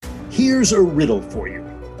Here's a riddle for you.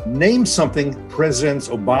 Name something Presidents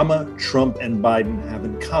Obama, Trump, and Biden have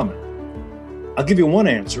in common. I'll give you one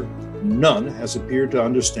answer. None has appeared to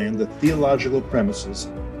understand the theological premises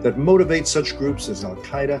that motivate such groups as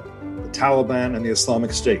Al-Qaeda, the Taliban, and the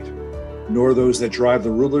Islamic State, nor those that drive the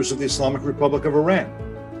rulers of the Islamic Republic of Iran.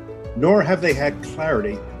 Nor have they had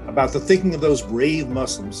clarity about the thinking of those brave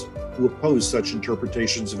Muslims who oppose such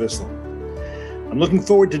interpretations of Islam. I'm looking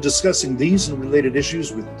forward to discussing these and related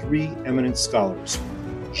issues with three eminent scholars.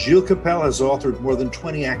 Gilles Kepel has authored more than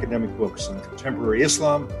 20 academic books on contemporary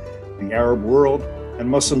Islam, the Arab world, and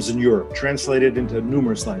Muslims in Europe, translated into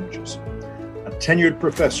numerous languages. A tenured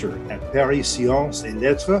professor at Paris Sciences et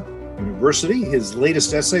Lettres University, his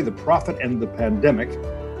latest essay, The Prophet and the Pandemic,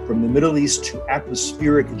 From the Middle East to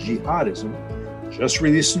Atmospheric Jihadism, just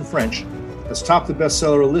released in French, has topped the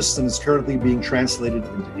bestseller list and is currently being translated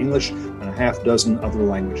into English and a half dozen other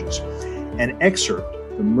languages. An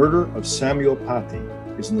excerpt, The Murder of Samuel Paty,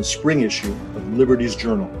 is in the spring issue of Liberty's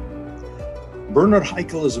Journal. Bernard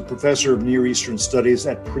Haykel is a professor of Near Eastern Studies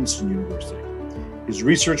at Princeton University. His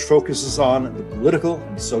research focuses on the political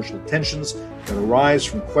and social tensions that arise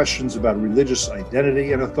from questions about religious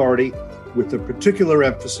identity and authority, with a particular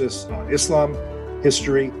emphasis on Islam,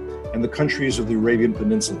 history, and the countries of the Arabian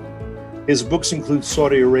Peninsula. His books include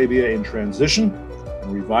Saudi Arabia in Transition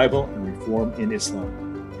and Revival and Reform in Islam.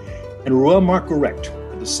 And Reuel Marc-Gerecht,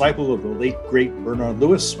 a disciple of the late, great Bernard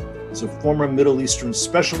Lewis, is a former Middle Eastern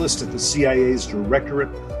specialist at the CIA's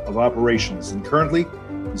Directorate of Operations, and currently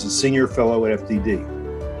is a senior fellow at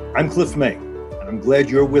FDD. I'm Cliff May, and I'm glad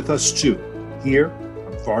you're with us too, here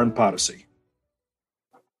on Foreign Policy.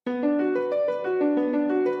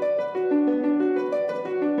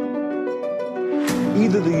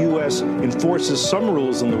 Either the U.S. enforces some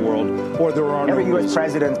rules in the world, or there are Every no U.S. rules.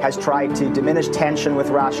 president has tried to diminish tension with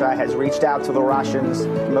Russia, has reached out to the Russians.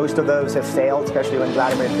 Most of those have failed, especially when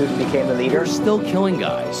Vladimir Putin became the leader. They're still killing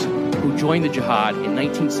guys who joined the jihad in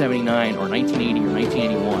 1979 or 1980 or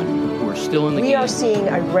 1981 who are still in the game. We are seeing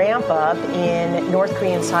a ramp up in North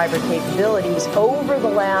Korean cyber capabilities over the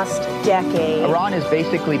last decade. Iran is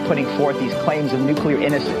basically putting forth these claims of nuclear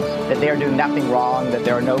innocence, that they are doing nothing wrong, that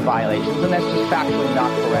there are no violations, and that's just factually not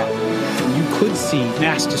correct. You could see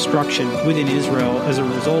mass destruction within Israel as a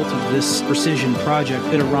result of this precision project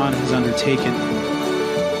that Iran has undertaken.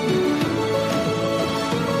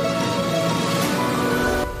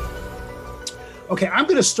 Okay, I'm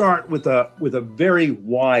going to start with a very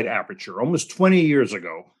wide aperture. Almost 20 years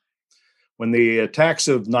ago, when the attacks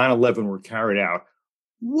of 9/11 were carried out,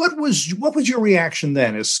 what was your reaction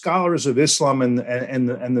then, as scholars of Islam and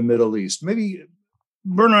the Middle East? Maybe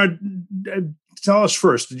Bernard, tell us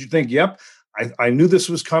first. Did you think, "Yep, I knew this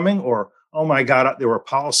was coming," or "Oh my God, there were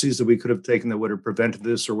policies that we could have taken that would have prevented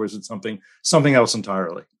this," or was it something else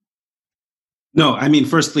entirely? No, I mean,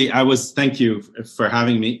 firstly, thank you for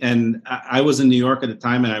having me. And I was in New York at the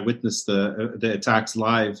time, and I witnessed the attacks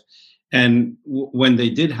live. And when they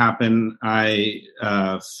did happen, I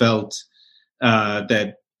felt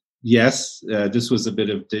that, yes, this was a bit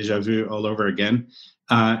of deja vu all over again,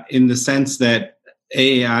 in the sense that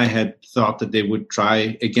I had thought that they would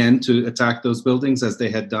try again to attack those buildings as they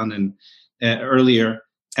had done earlier,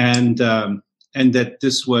 and that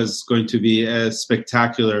this was going to be a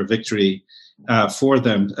spectacular victory for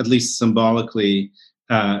them, at least symbolically,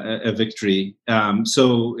 a victory.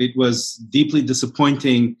 So it was deeply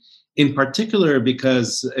disappointing, in particular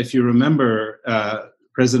because if you remember,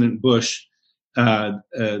 President Bush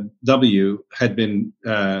W had been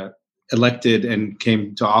elected and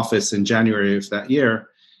came to office in January of that year.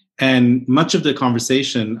 And much of the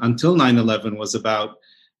conversation until 9/11 was about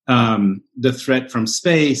the threat from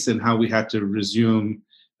space and how we had to resume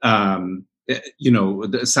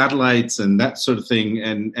the satellites and that sort of thing,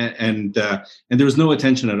 and there was no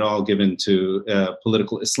attention at all given to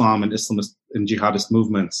political Islam and Islamist and jihadist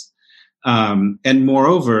movements. And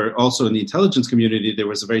moreover, also in the intelligence community,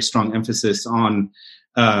 there was a very strong emphasis on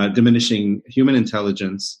diminishing human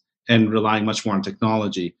intelligence and relying much more on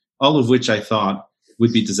technology, all of which I thought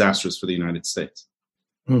would be disastrous for the United States.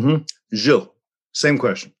 Mm-hmm. Gilles, same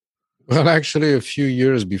question. Well, actually, a few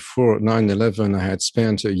years before 9/11, I had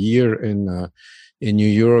spent a year in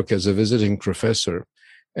New York as a visiting professor.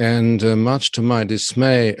 And much to my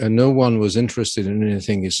dismay, no one was interested in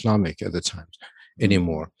anything Islamic at the time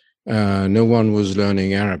anymore. No one was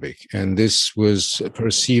learning Arabic. And this was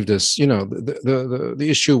perceived as, the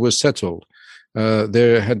issue was settled.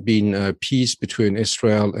 There had been peace between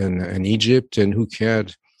Israel and Egypt, and who cared?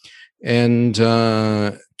 And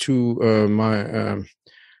to my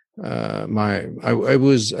I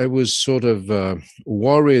was sort of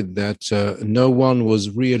worried that no one was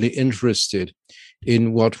really interested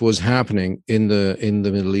in what was happening in the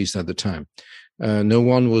Middle East at the time. No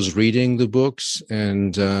one was reading the books,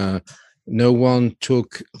 and no one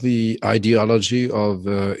took the ideology of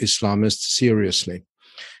Islamists seriously.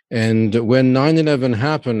 And when 9/11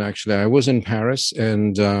 happened, actually, I was in Paris,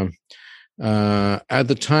 and at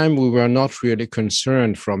the time we were not really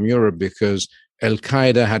concerned from Europe because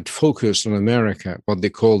Al-Qaeda had focused on America, what they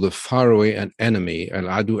call the faraway enemy,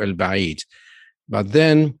 al-adu al-ba'id. But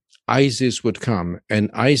then ISIS would come, and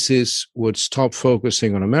ISIS would stop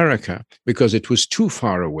focusing on America because it was too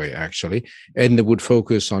far away, actually, and they would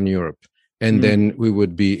focus on Europe. And then we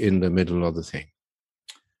would be in the middle of the thing.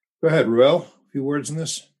 Go ahead, Ruel. A few words on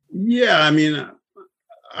this. Yeah, I mean,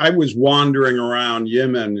 I was wandering around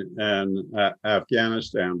Yemen and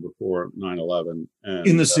Afghanistan before 9/11. And,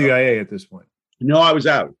 in the CIA at this point? No, I was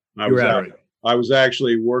out. I was out. Right. I was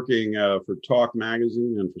actually working for Talk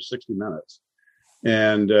Magazine and for 60 Minutes.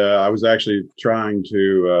 And I was actually trying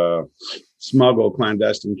to smuggle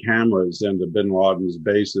clandestine cameras into bin Laden's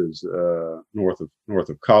bases north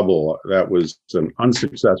of Kabul. That was an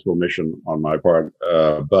unsuccessful mission on my part,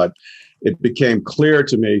 but it became clear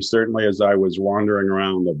to me, certainly as I was wandering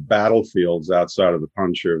around the battlefields outside of the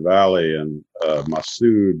Panjshir Valley, and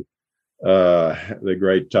Massoud, the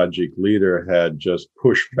great Tajik leader, had just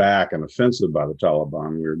pushed back an offensive by the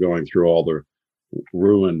Taliban. We were going through all the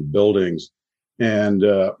ruined buildings. And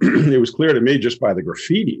it was clear to me just by the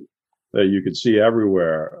graffiti that you could see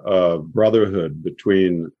everywhere of brotherhood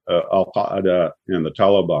between Al-Qaeda and the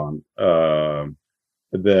Taliban,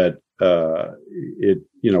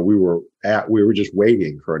 we were just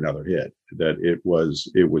waiting for another hit, that it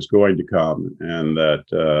was going to come, and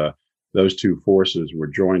that those two forces were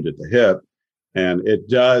joined at the hip. And it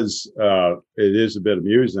is a bit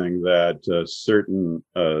amusing that certain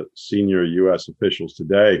senior U.S. officials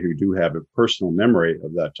today who do have a personal memory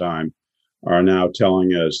of that time are now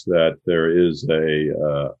telling us that there is a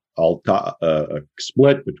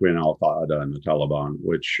split between Al-Qaeda and the Taliban,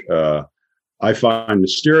 which I find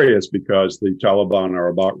mysterious because the Taliban are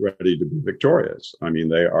about ready to be victorious. I mean,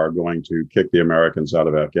 they are going to kick the Americans out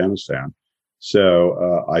of Afghanistan.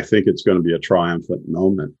 So I think it's going to be a triumphant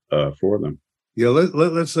moment for them. Yeah,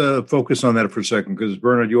 let's focus on that for a second, because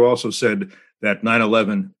Bernard, you also said that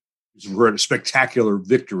 9/11 is a spectacular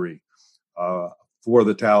victory for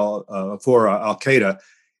Al-Qaeda.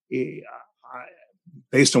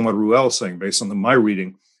 Based on what Ruel's saying, based on my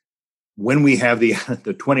reading, when we have the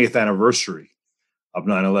 20th anniversary of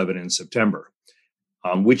 9/11 in September,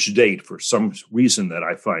 on which date, for some reason that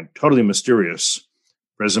I find totally mysterious,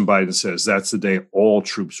 President Biden says that's the day all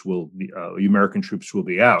troops will be, American troops will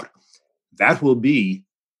be out. That will be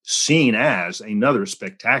seen as another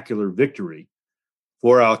spectacular victory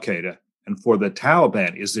for Al-Qaeda and for the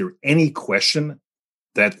Taliban. Is there any question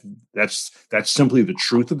that that's simply the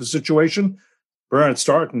truth of the situation? Bernard,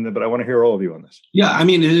 start, but I want to hear all of you on this. Yeah, I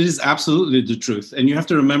mean, it is absolutely the truth. And you have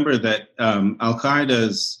to remember that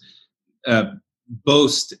Al-Qaeda's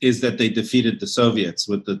boast is that they defeated the Soviets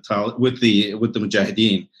with the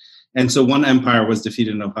Mujahideen. And so one empire was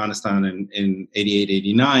defeated in Afghanistan in 88,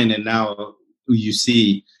 89. And now you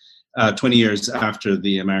see 20 years after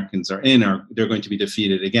the Americans are in, they're going to be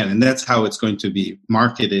defeated again. And that's how it's going to be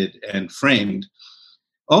marketed and framed.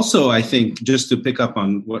 Also, I think, just to pick up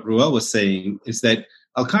on what Ruel was saying, is that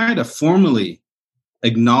Al-Qaeda formally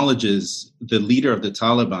acknowledges the leader of the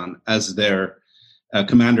Taliban as their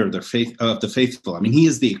commander of the faithful. I mean, he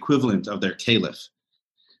is the equivalent of their caliph.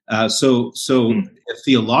 So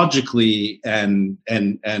theologically and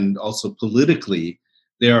also politically,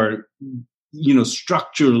 they are,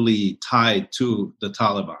 structurally tied to the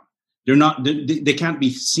Taliban. They're not. They can't be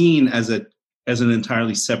seen as an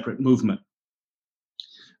entirely separate movement.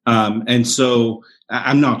 And so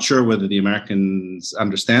I'm not sure whether the Americans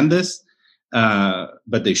understand this,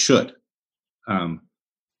 but they should.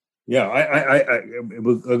 Yeah,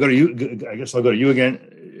 I'll go to you. I guess I'll go to you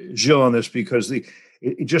again, Gilles, on this, because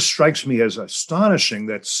it just strikes me as astonishing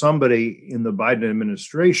that somebody in the Biden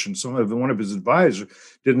administration, one of his advisors,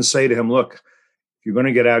 didn't say to him, look, if you're going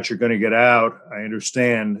to get out, you're going to get out. I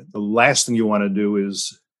understand the last thing you want to do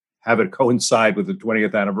is have it coincide with the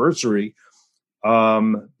 20th anniversary,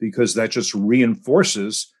 because that just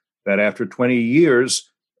reinforces that after 20 years,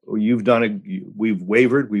 we've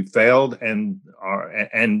wavered, we've failed, and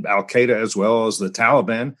Al-Qaeda, as well as the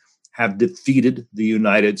Taliban, have defeated the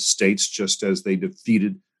United States just as they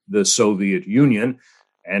defeated the Soviet Union.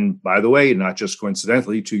 And by the way, not just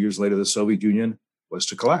coincidentally, 2 years later, the Soviet Union was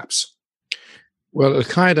to collapse. Well, Al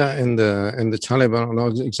Qaeda and the Taliban are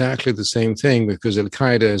not exactly the same thing, because Al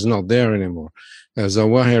Qaeda is not there anymore.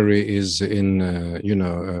 Zawahiri is in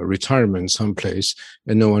retirement someplace,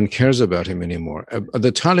 and no one cares about him anymore.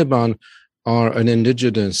 The Taliban are an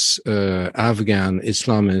indigenous Afghan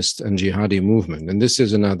Islamist and jihadi movement, and this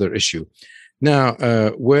is another issue. Now,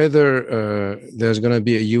 whether there's going to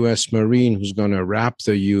be a U.S. Marine who's going to wrap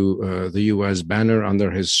the U.S. banner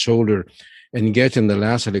under his shoulder and get in the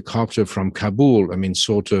last helicopter from Kabul, I mean,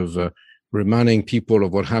 sort of reminding people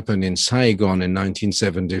of what happened in Saigon in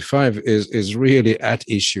 1975 is really at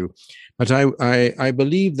issue. But I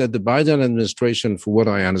believe that the Biden administration, for what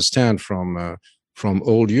I understand from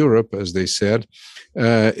old Europe, as they said,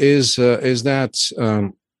 is that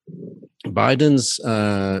Biden's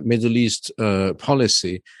Middle East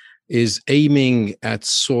policy is aiming at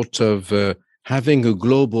sort of having a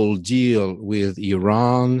global deal with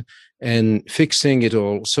Iran and fixing it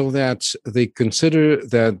all, so that they consider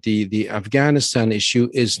that the Afghanistan issue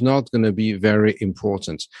is not going to be very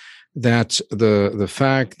important. That the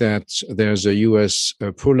fact that there's a U.S.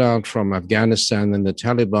 pullout from Afghanistan and the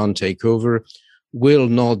Taliban take over will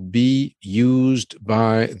not be used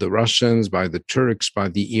by the Russians, by the Turks, by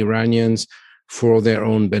the Iranians for their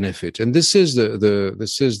own benefit. And this is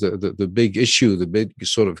the big issue, the big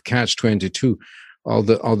sort of catch-22 of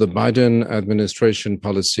the Biden administration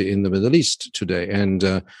policy in the Middle East today.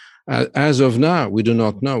 And as of now, we do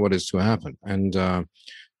not know what is to happen. And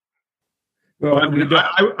well,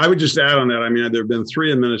 I would just add on that. I mean, there have been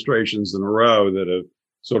 3 administrations in a row that have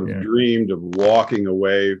sort of dreamed of walking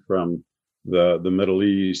away from the Middle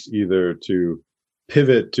East, either to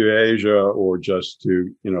pivot to Asia or just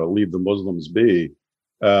to leave the Muslims be.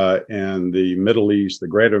 And the Middle East, the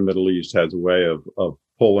greater Middle East, has a way of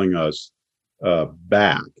pulling us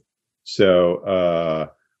back. So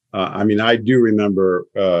I mean, I do remember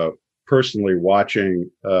personally watching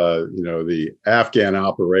the Afghan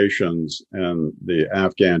operations and the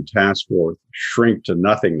Afghan task force shrink to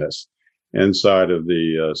nothingness inside of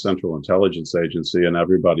the Central Intelligence Agency, and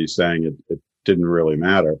everybody saying it didn't really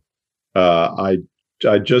matter. I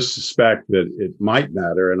just suspect that it might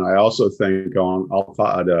matter, and I also think on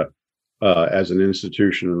Al-Qaeda as an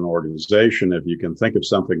institution and organization, if you can think of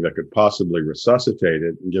something that could possibly resuscitate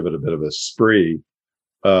it and give it a bit of a spree,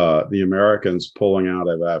 the Americans pulling out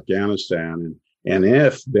of Afghanistan, and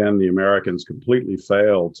if then the Americans completely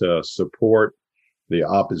fail to support the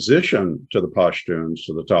opposition to the Pashtuns,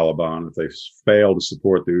 to the Taliban, if they fail to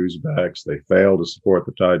support the Uzbeks, they fail to support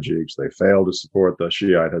the Tajiks, they fail to support the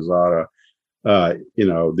Shiite Hazara,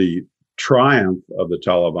 the triumph of the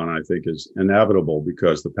Taliban, I think, is inevitable,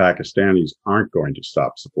 because the Pakistanis aren't going to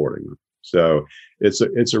stop supporting them. So it's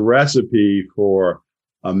a recipe for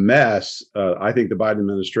a mess. I think the Biden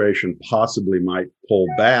administration possibly might pull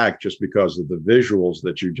back just because of the visuals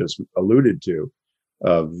that you just alluded to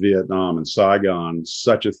of Vietnam and Saigon.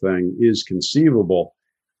 Such a thing is conceivable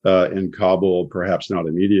in Kabul, perhaps not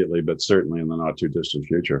immediately, but certainly in the not too distant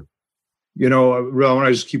future. Raul, I want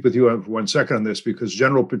to just keep with you for 1 second on this, because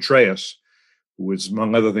General Petraeus, who was,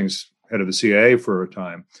 among other things, head of the CIA for a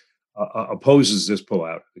time, opposes this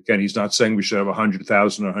pullout. Again, he's not saying we should have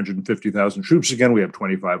 100,000 or 150,000 troops again. We have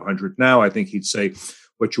 2,500 now. I think he'd say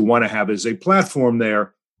what you want to have is a platform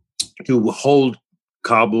there to hold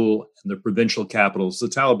Kabul and the provincial capitals. The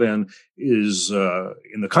Taliban is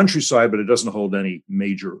in the countryside, but it doesn't hold any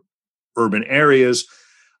major urban areas.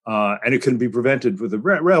 And it can be prevented with a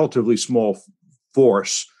relatively small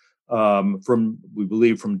force from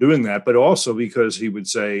doing that, but also because he would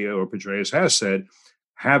say, or Petraeus has said,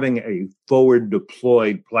 having a forward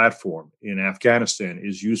deployed platform in Afghanistan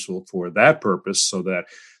is useful for that purpose, so that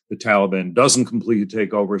the Taliban doesn't completely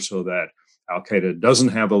take over, so that Al-Qaeda doesn't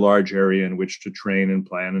have a large area in which to train and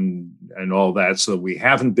plan and all that. So we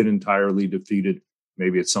haven't been entirely defeated.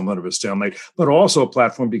 Maybe it's somewhat of a stalemate, but also a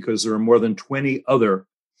platform because there are more than 20 other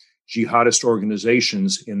jihadist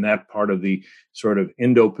organizations in that part of the sort of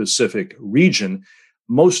Indo-Pacific region.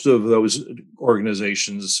 Most of those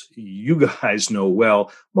organizations you guys know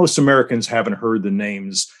well. Most Americans haven't heard the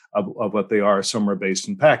names of what they are. Some are based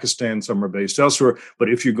in Pakistan, some are based elsewhere. But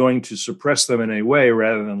if you're going to suppress them in a way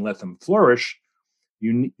rather than let them flourish,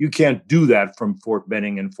 you can't do that from Fort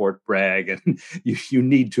Benning and Fort Bragg. And you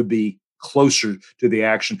need to be closer to the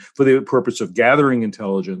action for the purpose of gathering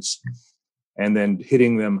intelligence and then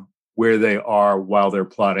hitting them where they are while they're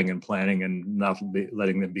plotting and planning, and not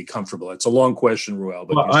letting them be comfortable. It's a long question, Ruel.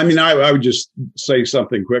 But well, I mean, I would just say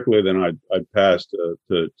something quickly, then I'd pass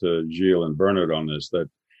to Gilles and Bernard on this. That,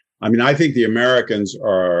 I mean, I think the Americans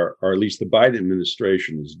are, or at least the Biden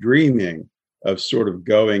administration is dreaming of sort of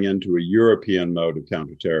going into a European mode of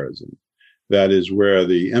counterterrorism. that is where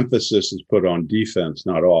the emphasis is put on defense,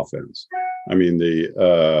 not offense. I mean,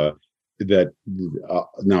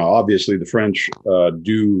 now obviously the French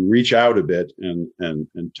do reach out a bit and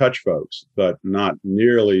touch folks, but not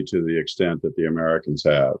nearly to the extent that the Americans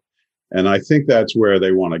have. And I think that's where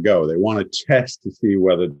they want to go. They want to test to see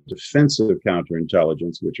whether defensive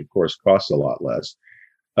counterintelligence, which of course costs a lot less,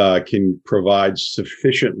 can provide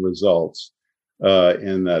sufficient results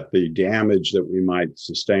in that the damage that we might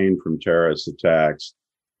sustain from terrorist attacks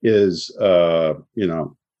is,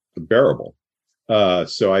 bearable.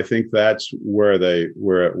 So I think that's where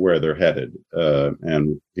they're headed,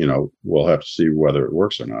 and we'll have to see whether it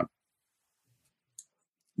works or not.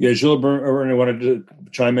 Yeah, Gilles Ernie wanted to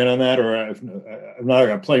chime in on that, or I've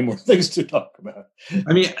got plenty more things to talk about.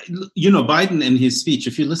 I mean, Biden in his speech,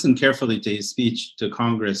 if you listen carefully to his speech to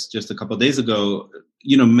Congress just a couple of days ago,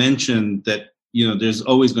 mentioned that, there's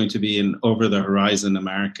always going to be an over-the-horizon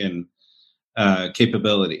American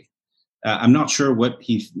capability. I'm not sure what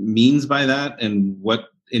he means by that and what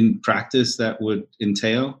in practice that would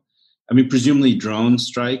entail. I mean, presumably drone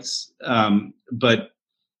strikes, but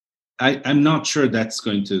I'm not sure that's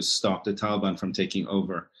going to stop the Taliban from taking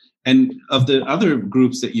over. And of the other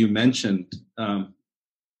groups that you mentioned, the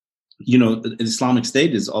Islamic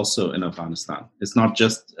State is also in Afghanistan. It's not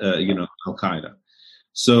just, Al-Qaeda.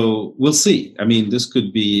 So we'll see. I mean, this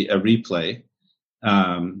could be a replay.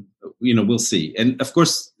 We'll see. And of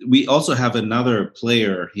course, we also have another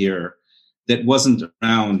player here that wasn't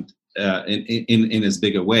around in as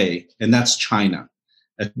big a way, and that's China.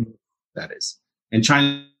 That is. And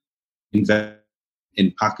China invested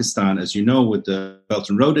in Pakistan, as you know, with the Belt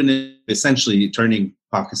and Road Initiative, essentially turning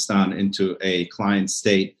Pakistan into a client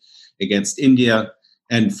state against India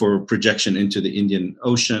and for projection into the Indian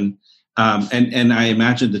Ocean. And I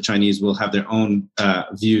imagine the Chinese will have their own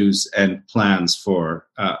views and plans for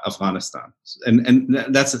Afghanistan. And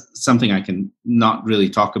that's something I can not really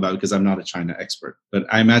talk about because I'm not a China expert. But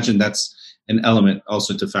I imagine that's an element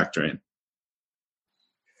also to factor in.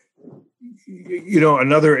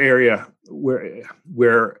 Another area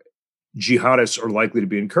where jihadists are likely to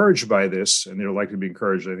be encouraged by this, and they're likely to be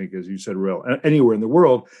encouraged, I think, as you said, Rael, anywhere in the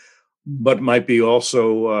world, but might be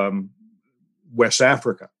also West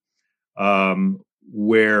Africa,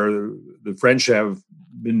 where the French have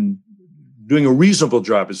been doing a reasonable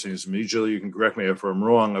job, it seems to me, Jill, you can correct me if I'm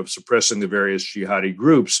wrong, of suppressing the various jihadi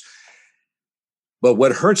groups. But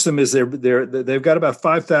what hurts them is they've got about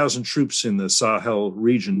 5,000 troops in the Sahel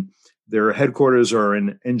region. Their headquarters are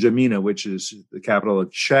in N'Djamena, which is the capital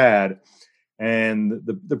of Chad. And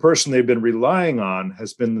the person they've been relying on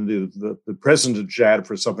has been the president of Chad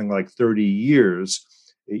for something like 30 years,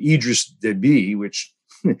 Idriss Déby, which,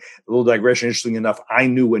 a little digression, interesting enough, I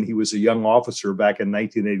knew when he was a young officer back in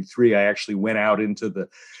 1983. I actually went out into the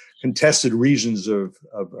contested regions of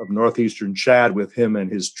northeastern Chad with him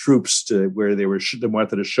and his troops to where they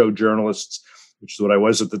wanted to show journalists, which is what I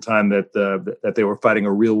was at the time, that they were fighting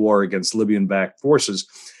a real war against Libyan-backed forces.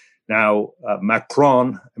 Now,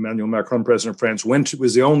 Emmanuel Macron, president of France,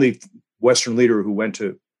 was the only Western leader who went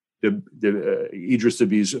to Idriss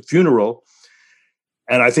Déby's funeral.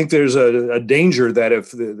 And I think there's a danger that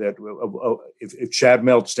if Chad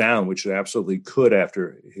melts down, which it absolutely could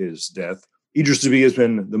after his death, Idriss Déby has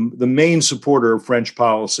been the main supporter of French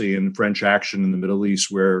policy and French action in the Middle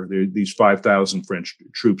East, where these 5,000 French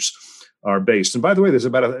troops are based. And by the way,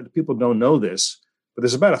 people don't know this, but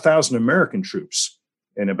there's about 1,000 American troops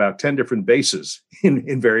in about 10 different bases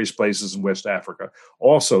in various places in West Africa,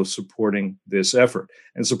 also supporting this effort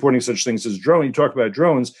and supporting such things as drones. You talk about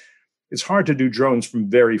drones. It's hard to do drones from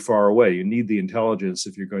very far away. You need the intelligence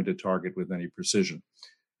if you're going to target with any precision.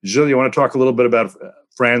 Gilles, you want to talk a little bit about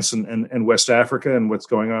France and West Africa and what's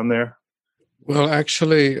going on there? Well,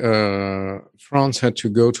 actually, France had to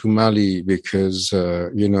go to Mali because,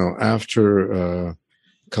 after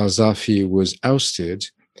Gaddafi was ousted,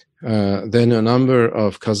 then a number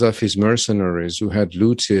of Gaddafi's mercenaries who had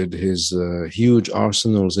looted his huge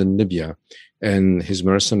arsenals in Libya, and his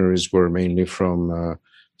mercenaries were mainly from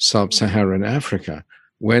sub-Saharan Africa,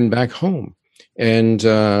 went back home. And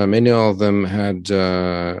many of them had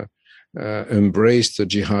embraced the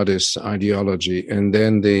jihadist ideology, and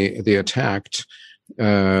then they attacked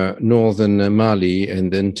northern Mali,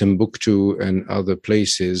 and then Timbuktu and other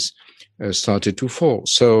places started to fall.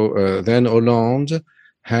 So then Hollande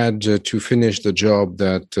had to finish the job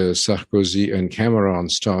that Sarkozy and Cameron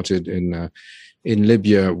started in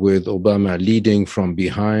Libya, with Obama leading from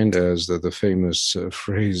behind, as the famous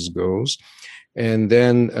phrase goes, and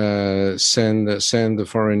then send the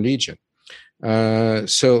Foreign Legion.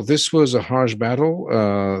 So this was a harsh battle.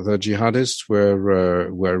 The jihadists were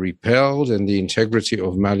repelled, and the integrity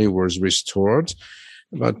of Mali was restored.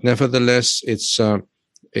 But nevertheless, it's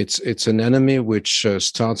an enemy which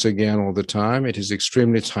starts again all the time. It is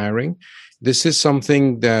extremely tiring. This is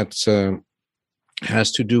something that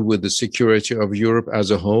has to do with the security of Europe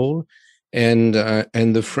as a whole, and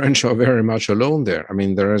the French are very much alone there. I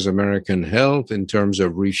mean, there is American help in terms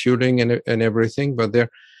of refueling and everything, but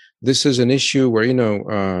this is an issue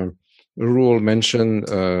where, Roel mentioned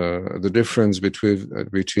the difference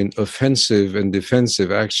between offensive and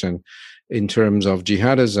defensive action in terms of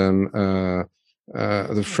jihadism.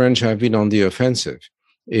 The French have been on the offensive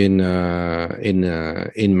in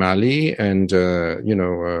Mali, and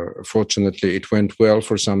fortunately it went well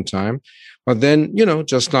for some time. But then,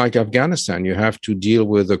 just like Afghanistan, you have to deal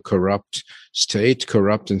with a corrupt state,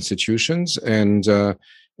 corrupt institutions, and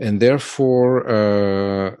therefore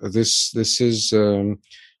this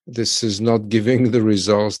is not giving the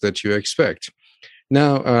results that you expect.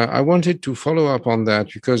 Now, I wanted to follow up on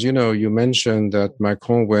that because, you mentioned that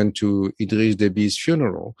Macron went to Idriss Déby's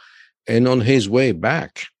funeral, and on his way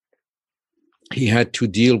back, he had to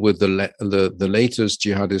deal with the latest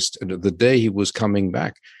jihadist, the day he was coming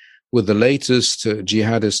back, with the latest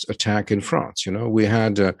jihadist attack in France. We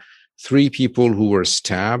had 3 people who were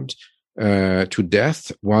stabbed to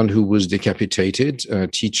death, one who was decapitated,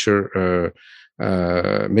 teacher,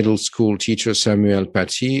 middle school teacher Samuel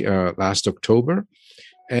Paty last October,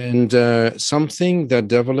 and something that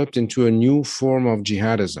developed into a new form of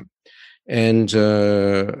jihadism. And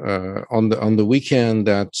on the weekend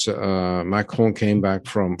that Macron came back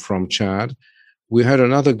from Chad, we had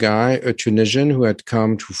another guy, a Tunisian, who had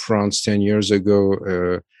come to France 10 years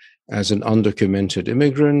ago as an undocumented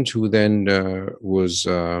immigrant, who then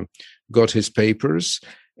got his papers,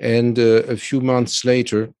 and a few months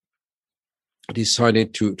later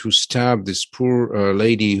decided to stab this poor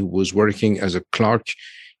lady who was working as a clerk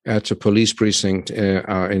at a police precinct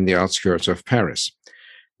in the outskirts of Paris.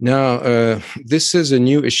 Now, this is a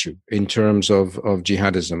new issue in terms of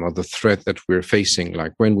jihadism, or the threat that we're facing.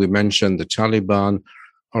 Like when we mentioned the Taliban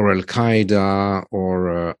or Al-Qaeda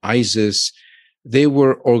or ISIS, they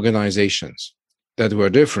were organizations that were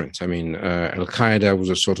different. I mean, Al-Qaeda was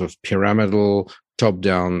a sort of pyramidal,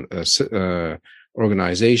 top-down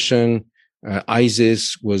organization.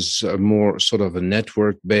 ISIS was more sort of a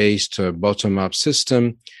network-based, bottom-up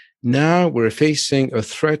system. Now we're facing a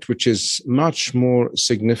threat which is much more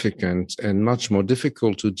significant and much more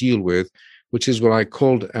difficult to deal with, which is what I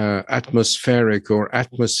called atmospheric or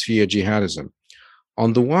atmosphere jihadism.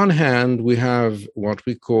 On the one hand, we have what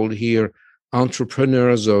we call here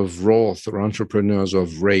entrepreneurs of wrath or entrepreneurs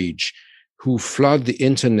of rage who flood the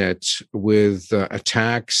internet with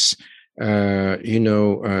attacks,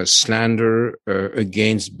 slander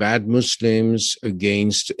against bad Muslims,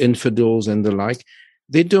 against infidels and the like.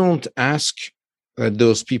 They don't ask that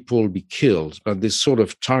those people be killed, but they sort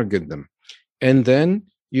of target them. And then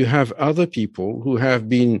you have other people who have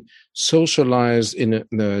been socialized in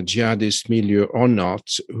the jihadist milieu or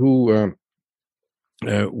not, who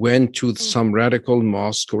went to some radical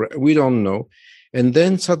mosque, or we don't know. And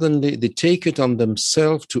then suddenly they take it on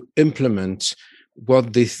themselves to implement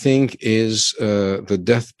what they think is the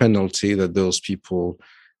death penalty that those people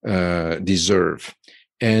deserve.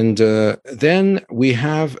 And then we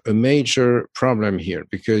have a major problem here,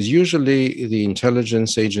 because usually the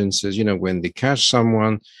intelligence agencies, when they catch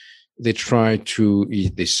someone, they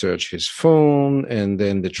they search his phone, and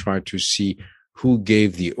then they try to see who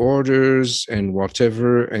gave the orders and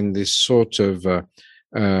whatever, and they sort of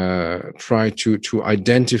try to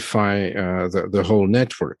identify the whole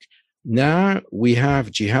network. Now we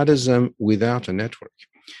have jihadism without a network.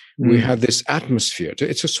 We have this atmosphere.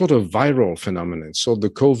 It's a sort of viral phenomenon. So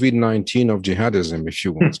the COVID-19 of jihadism, if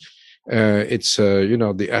you want, it's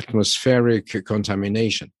the atmospheric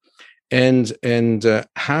contamination. And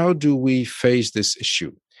how do we face this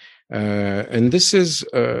issue? And this is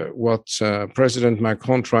what President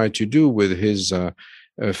Macron tried to do with his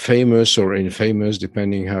famous or infamous,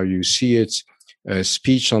 depending how you see it,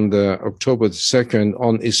 speech on the October 2nd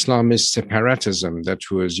on Islamist separatism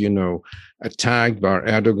that was, attacked by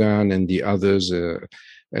Erdogan and the others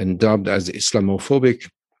and dubbed as Islamophobic,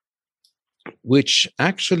 which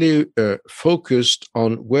actually focused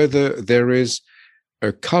on whether there is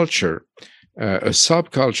a culture, a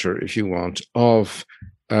subculture, if you want, of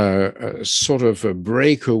sort of a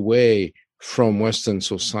breakaway from Western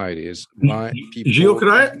societies by people. Gilles, could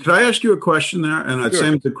I ask you a question there? And I'd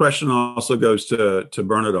say the question also goes to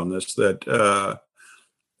Bernard on this, that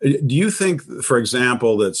do you think, for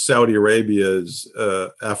example, that Saudi Arabia's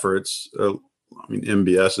efforts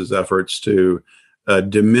MBS's efforts to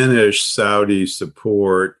diminish Saudi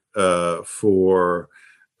support for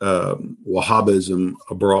Wahhabism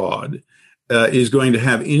abroad is going to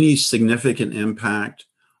have any significant impact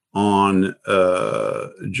on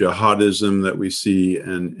jihadism that we see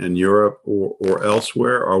in Europe or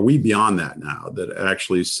elsewhere? Are we beyond that now, that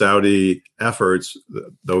actually Saudi efforts,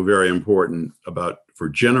 though very important for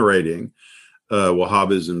generating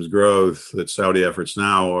Wahhabism's growth, that Saudi efforts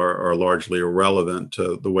now are largely irrelevant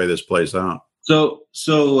to the way this plays out? So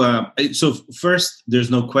first,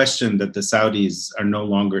 there's no question that the Saudis are no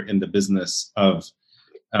longer in the business of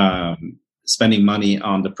spending money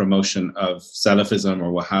on the promotion of Salafism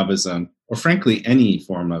or Wahhabism, or frankly, any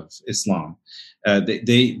form of Islam.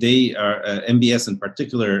 They are, MBS in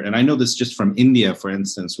particular, and I know this just from India, for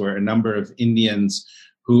instance, where a number of Indians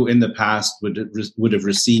who in the past would have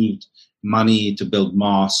received money to build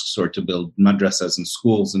mosques or to build madrasas and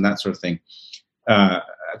schools and that sort of thing,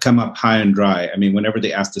 come up high and dry. I mean, whenever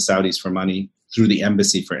they ask the Saudis for money through the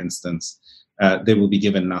embassy, for instance, they will be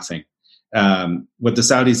given nothing. What the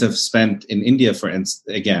Saudis have spent in India, for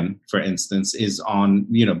instance, is on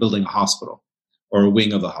building a hospital or a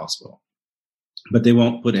wing of a hospital, but they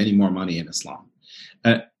won't put any more money in Islam.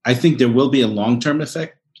 I think there will be a long-term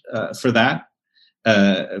effect for that,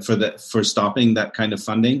 for stopping that kind of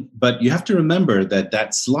funding. But you have to remember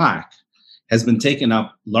that slack has been taken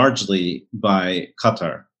up largely by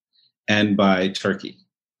Qatar and by Turkey.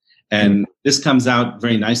 And this comes out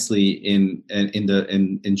very nicely in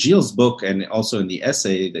Gilles' book, and also in the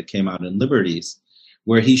essay that came out in Liberties,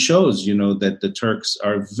 where he shows, that the Turks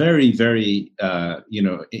are very, very,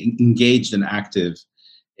 engaged and active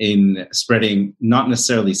in spreading not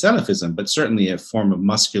necessarily Salafism, but certainly a form of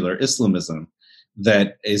muscular Islamism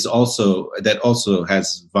that also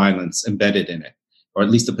has violence embedded in it, or at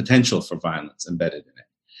least the potential for violence embedded in it.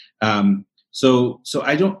 So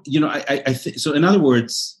I don't, I think so. In other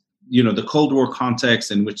words, the Cold War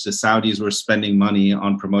context in which the Saudis were spending money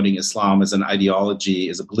on promoting Islam as an ideology,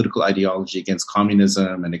 as a political ideology against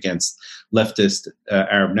communism and against leftist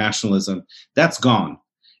Arab nationalism, that's gone.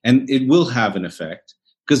 And it will have an effect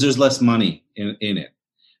because there's less money in it.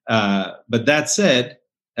 But that said,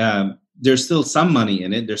 there's still some money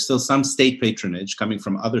in it. There's still some state patronage coming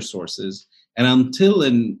from other sources. And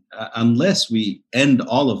unless we end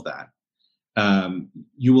all of that,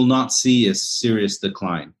 you will not see a serious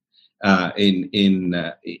decline in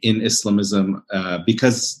Islamism,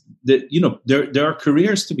 because there are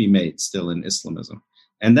careers to be made still in Islamism,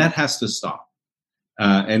 and that has to stop.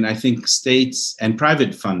 And I think states and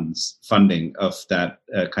private funding of that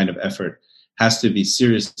kind of effort has to be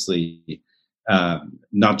seriously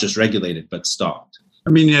not just regulated but stopped. I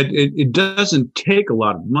mean, it doesn't take a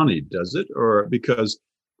lot of money, does it? Or because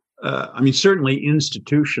certainly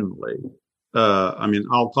institutionally.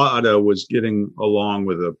 Al-Qaeda was getting along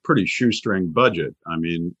with a pretty shoestring budget.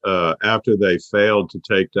 After they failed to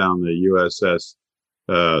take down the USS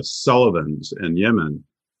Sullivans in Yemen,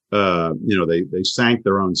 they sank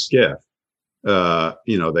their own skiff.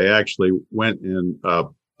 They actually went and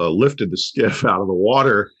lifted the skiff out of the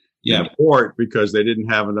water in a port because they didn't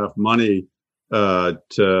have enough money to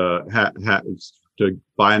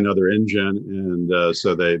buy another engine, and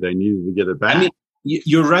so they needed to get it back.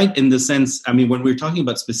 You're right in the sense, when we're talking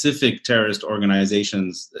about specific terrorist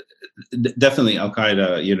organizations, definitely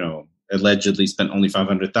Al-Qaeda, allegedly spent only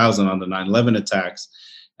 $500,000 on the 9/11 attacks,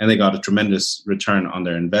 and they got a tremendous return on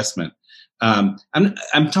their investment. I'm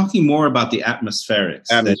talking more about the atmospherics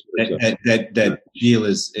that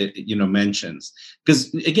Gilles mentions.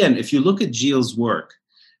 Because again, if you look at Gilles' work,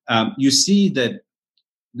 you see that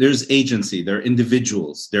there's agency, there are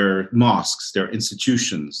individuals, there are mosques, there are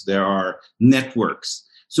institutions, there are networks.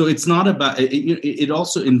 So it's not about, it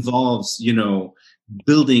also involves,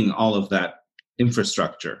 building all of that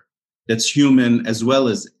infrastructure that's human as well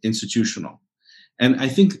as institutional. And I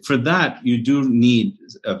think for that, you do need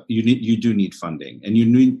funding, and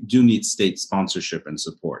you do need state sponsorship and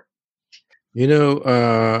support.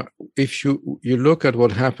 If you look at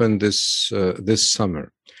what happened this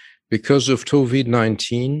summer, because of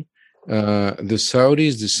COVID-19, the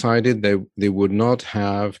Saudis decided they would not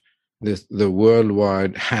have the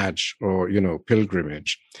worldwide Hajj or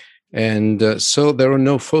pilgrimage, and so there are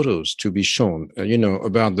no photos to be shown.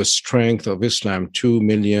 About the strength of Islam.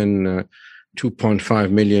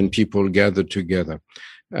 2.5 million people gathered together,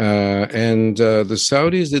 and the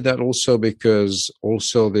Saudis did that also because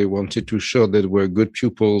they wanted to show that we're good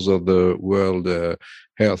pupils of the World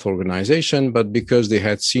Health Organization, but because they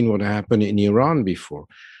had seen what happened in Iran before,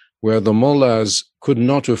 where the mullahs could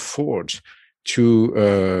not afford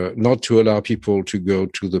to not to allow people to go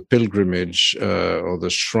to the pilgrimage or the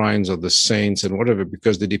shrines of the saints and whatever,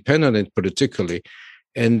 because they depend on it politically.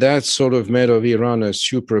 And that sort of made of Iran a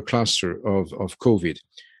super cluster of COVID.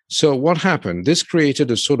 So what happened? This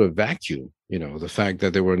created a sort of vacuum, the fact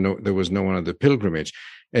that there was no one at the pilgrimage.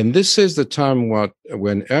 And this is the time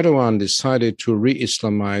when Erdogan decided to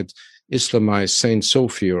re-Islamize Saint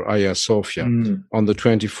Sophia or Hagia Sophia on the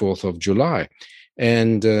 24th of July.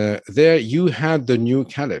 And there you had the new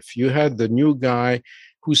caliph. You had the new guy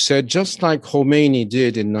who said, just like Khomeini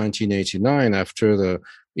did in 1989 after the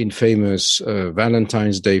infamous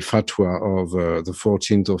Valentine's Day fatwa of the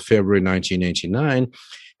 14th of February 1989,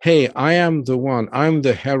 hey, I am the one, I'm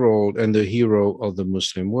the herald and the hero of the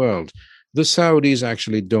Muslim world. The Saudis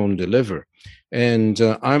actually don't deliver. And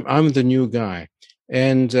I'm the new guy.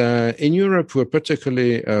 And in Europe, we're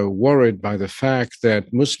particularly worried by the fact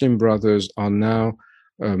that Muslim brothers are now,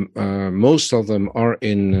 most of them are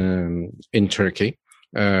in Turkey,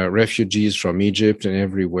 refugees from Egypt and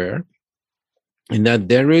everywhere, and that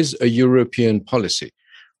there is a European policy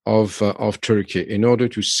of Turkey in order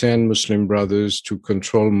to send Muslim brothers to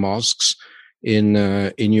control mosques in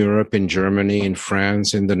Europe, in Germany, in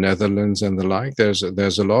France, in the Netherlands, and the like. There's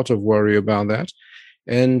a lot of worry about that.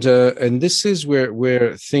 And this is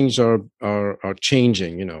where things are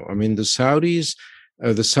changing. I mean, the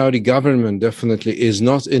Saudi government definitely is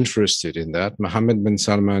not interested in that. Mohammed bin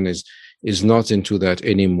Salman is not into that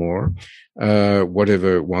anymore.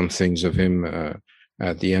 Whatever one thinks of him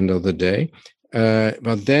at the end of the day.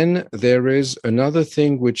 But then there is another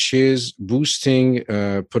thing which is boosting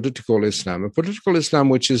political Islam, a political Islam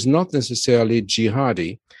which is not necessarily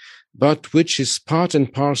jihadi, but which is part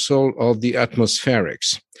and parcel of the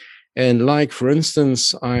atmospherics. And like, for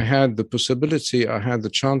instance, I had the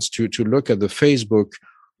chance to look at the Facebook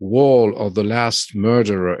wall of the last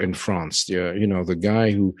murderer in France.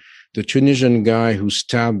 The Tunisian guy who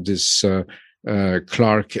stabbed this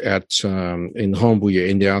clerk in Rambouillet,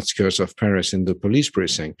 in the outskirts of Paris, in the police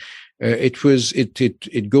precinct.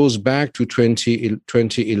 It goes back to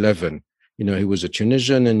 2011. He was a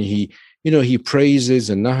Tunisian, and he praises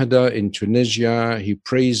Ennahda in Tunisia. He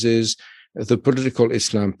praises the political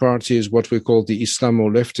Islam parties, what we call the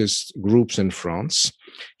Islamo-leftist groups in France.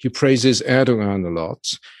 He praises Erdogan a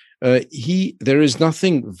lot. There is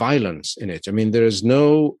nothing violent in it. I mean, there is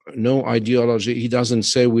no ideology. He doesn't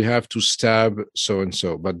say we have to stab so and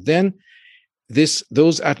so. But then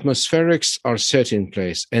those atmospherics are set in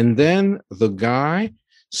place, and then the guy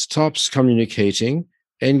stops communicating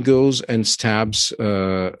and goes and stabs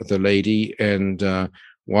the lady, and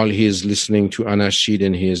while he is listening to Anashid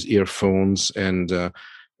in his earphones and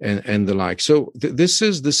the like. So this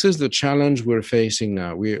is the challenge we're facing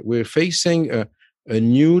now. We're facing a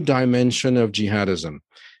new dimension of jihadism,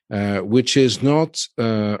 which is not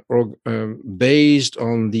based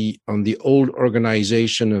on the old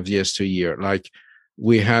organization of yesteryear. Like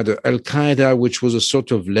we had Al Qaeda, which was a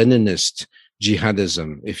sort of Leninist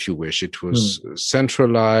jihadism, if you wish. It was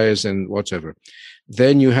centralized and whatever.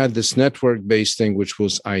 Then you had this network-based thing, which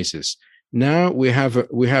was ISIS. Now we have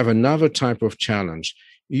another type of challenge.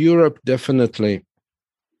 Europe definitely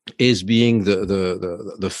is being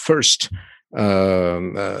the first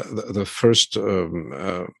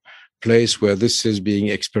place where this is being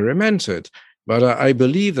experimented. But I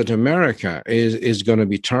believe that America is going to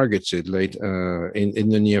be targeted late in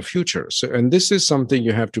the near future. So, and this is something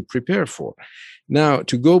you have to prepare for. Now,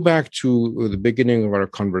 to go back to the beginning of our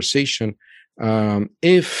conversation,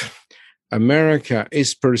 if America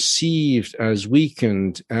is perceived as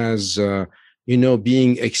weakened, as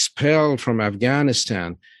being expelled from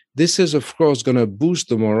Afghanistan, this is, of course, going to boost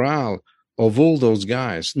the morale of all those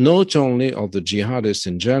guys, not only of the jihadists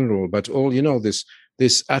in general, but all,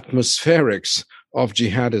 this atmospherics of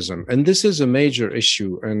jihadism. And this is a major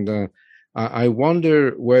issue. And I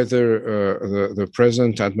wonder whether the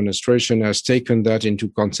present administration has taken that into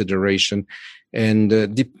consideration. And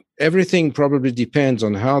everything probably depends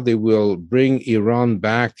on how they will bring Iran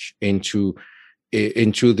back into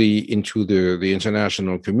the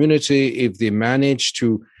international community. If they manage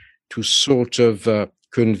to sort of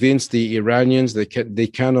convince the Iranians they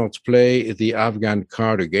cannot play the Afghan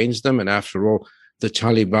card against them, and after all, the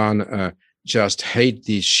Taliban just hate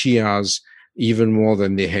these Shias even more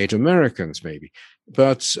than they hate Americans, maybe.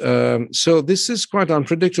 But so this is quite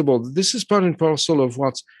unpredictable. This is part and parcel of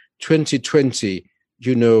what 2020,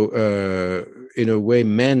 in a way,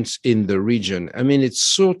 meant in the region. I mean, it's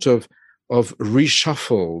sort of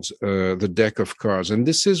reshuffled the deck of cards, and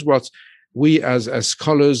this is what we, as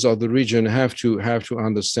scholars of the region, have to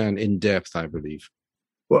understand in depth, I believe.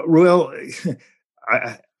 Well, Ruel,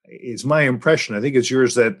 it's my impression, I think it's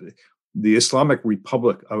yours, that the Islamic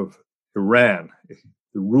Republic of Iran,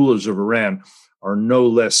 the rulers of Iran, are no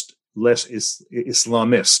less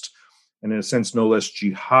Islamist, and in a sense, no less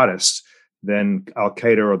jihadist than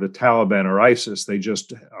Al-Qaeda or the Taliban or ISIS. They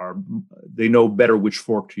know better which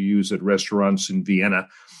fork to use at restaurants in Vienna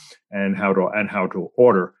and how to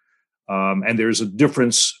order. And there's a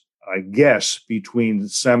difference, I guess, between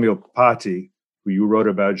Samuel Paty, who you wrote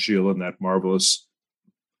about, Gilles, in that marvelous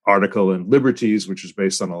article in Liberties, which is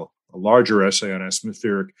based on a larger essay on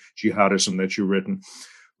atmospheric jihadism that you've written,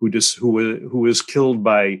 who was killed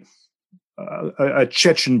by a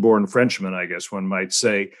Chechen-born Frenchman, I guess one might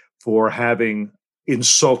say, for having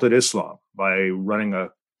insulted Islam by running a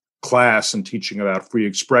class and teaching about free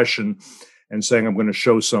expression and saying, I'm going to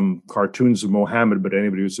show some cartoons of Mohammed, but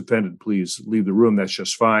anybody who's offended, please leave the room. That's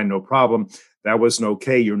just fine, no problem. That wasn't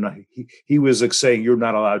okay. You're not. He was saying you're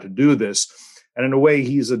not allowed to do this. And in a way,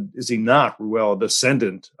 is he not, Ruel, a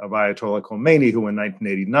descendant of Ayatollah Khomeini, who in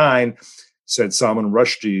 1989 said Salman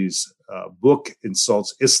Rushdie's book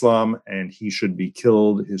insults Islam and he should be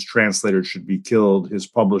killed. His translators should be killed. His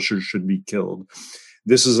publishers should be killed.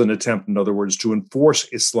 This is an attempt, in other words, to enforce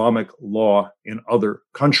Islamic law in other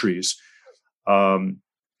countries.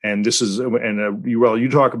 And this is, Ruel, you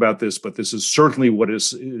talk about this, but this is certainly what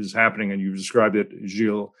is happening. And you've described it,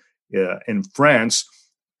 Gilles, in France.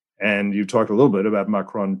 And you talked a little bit about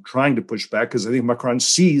Macron trying to push back, because I think Macron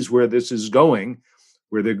sees where this is going,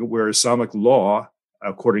 where Islamic law,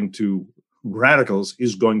 according to radicals,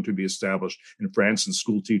 is going to be established in France, and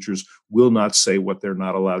school teachers will not say what they're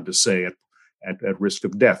not allowed to say at risk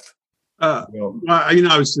of death. I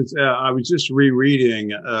was just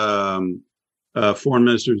rereading Foreign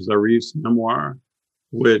Minister Zarif's memoir,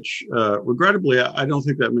 which regrettably I don't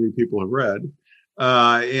think that many people have read.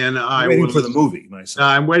 And I'm waiting for the movie myself.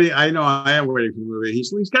 I'm waiting. I know I am waiting for the movie.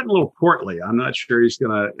 He's gotten a little portly. I'm not sure he's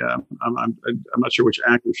gonna. I'm not sure which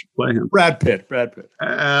actor should play him. Brad Pitt.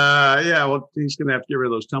 Yeah. Well, he's gonna have to get rid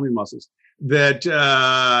of those tummy muscles. And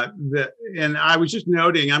I was just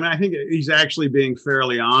noting. I mean, I think he's actually being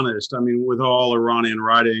fairly honest. I mean, with all Iranian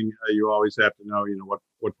writing, you always have to know,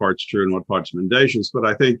 what part's true and what part's mendacious. But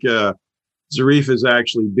I think Zarif is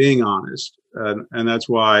actually being honest. And that's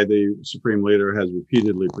why the Supreme Leader has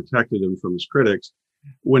repeatedly protected him from his critics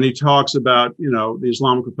when he talks about, the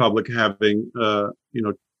Islamic Republic having,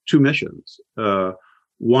 two missions.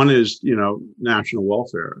 One is, national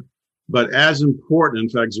welfare. But as important, in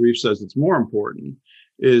fact, Zarif says it's more important,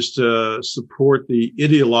 is to support the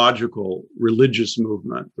ideological religious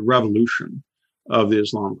movement, the revolution of the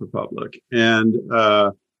Islamic Republic. And,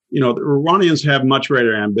 the Iranians have much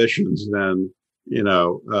greater ambitions than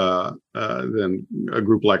a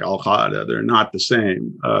group like Al-Qaeda. They're not the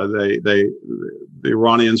same. The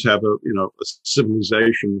Iranians have a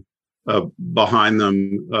civilization behind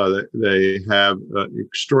them. They have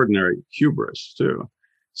extraordinary hubris too.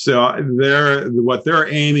 So what they're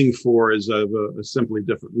aiming for is a simply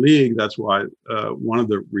different league. That's why one of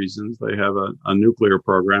the reasons they have a nuclear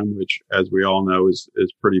program, which, as we all know, is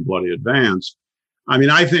pretty bloody advanced. I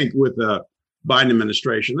mean, I think with the Biden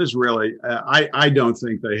administration, this really, I don't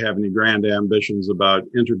think they have any grand ambitions about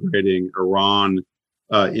integrating Iran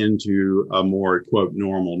into a more, quote,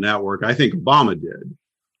 normal network. I think Obama did.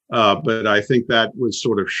 But I think that was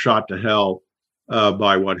sort of shot to hell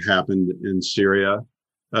by what happened in Syria.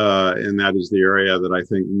 And that is the area that I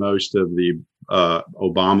think most of the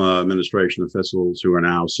Obama administration officials who are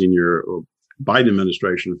now senior or Biden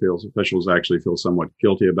administration officials actually feel somewhat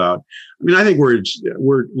guilty about. I mean, I think we're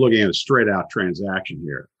looking at a straight out transaction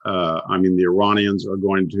here. I mean, the Iranians are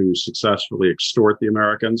going to successfully extort the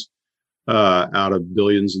Americans out of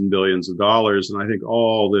billions and billions of dollars. And I think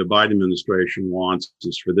all the Biden administration wants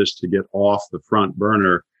is for this to get off the front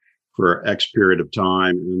burner for X period of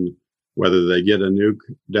time. And whether they get a nuke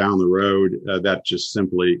down the road, that just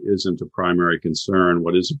simply isn't a primary concern.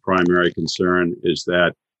 What is a primary concern is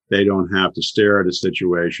that they don't have to stare at a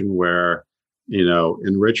situation where,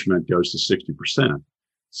 enrichment goes to 60%.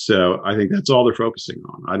 So I think that's all they're focusing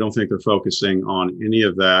on. I don't think they're focusing on any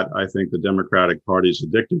of that. I think the Democratic Party is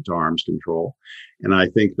addicted to arms control. And I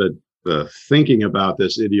think that the thinking about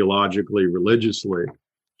this ideologically, religiously,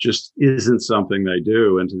 just isn't something they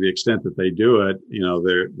do. And to the extent that they do it,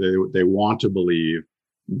 they want to believe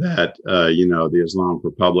that, the Islamic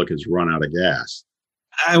Republic has run out of gas.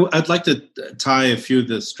 I'd like to tie a few of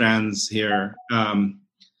the strands here.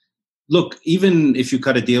 Look, even if you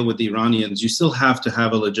cut a deal with the Iranians, you still have to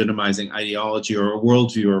have a legitimizing ideology or a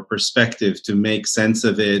worldview or perspective to make sense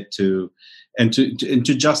of it, and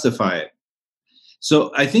to justify it.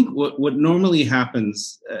 So I think what normally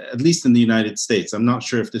happens, at least in the United States, I'm not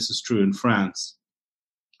sure if this is true in France,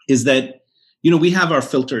 is that, we have our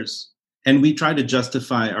filters and we try to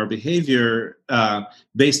justify our behavior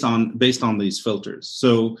based on these filters.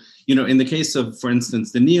 So, in the case of, for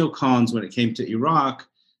instance, the neocons, when it came to Iraq,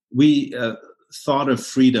 we thought of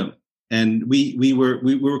freedom. And we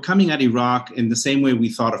were coming at Iraq in the same way we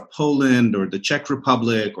thought of Poland or the Czech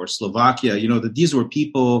Republic or Slovakia. That these were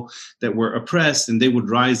people that were oppressed, and they would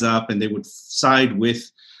rise up and they would side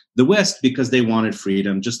with the West because they wanted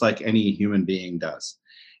freedom, just like any human being does.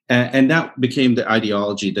 And that became the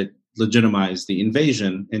ideology that legitimized the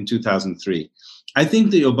invasion in 2003. I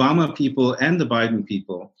think the Obama people and the Biden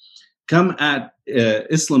people come at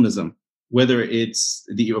Islamism, whether it's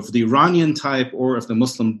of the Iranian type or of the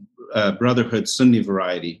Muslim Brotherhood Sunni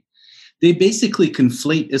variety. They basically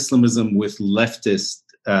conflate Islamism with leftist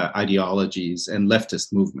ideologies and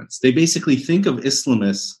leftist movements. They basically think of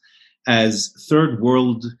Islamists as third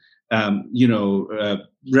world,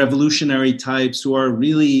 revolutionary types who are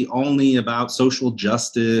really only about social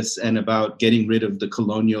justice and about getting rid of the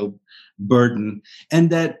colonial burden,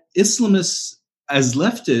 and that Islamists as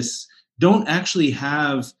leftists don't actually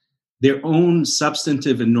have their own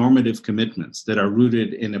substantive and normative commitments that are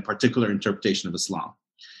rooted in a particular interpretation of Islam.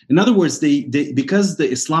 In other words, they because the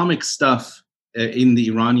Islamic stuff in the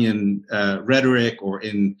Iranian rhetoric or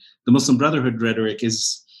in the Muslim Brotherhood rhetoric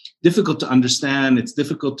is difficult to understand, it's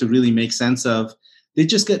difficult to really make sense of, they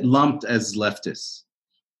just get lumped as leftists.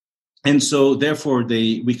 And so therefore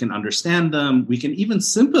we can understand them, we can even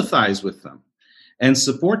sympathize with them and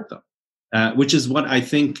support them. Which is what I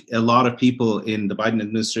think a lot of people in the Biden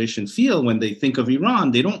administration feel when they think of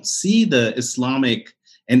Iran. They don't see the Islamic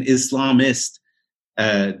and Islamist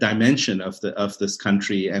dimension of this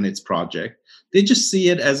country and its project. They just see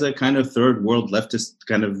it as a kind of third world leftist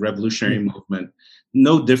kind of revolutionary movement,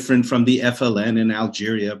 no different from the FLN in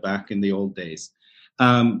Algeria back in the old days.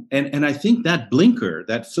 And I think that blinker,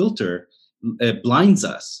 that filter, blinds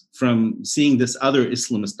us from seeing this other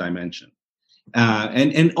Islamist dimension.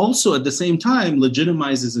 And also at the same time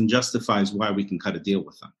legitimizes and justifies why we can cut a deal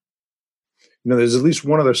with them. There's at least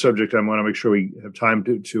one other subject I want to make sure we have time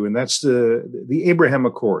to and that's the Abraham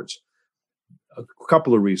Accords. A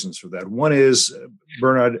couple of reasons for that. One is,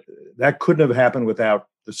 Bernard, that couldn't have happened without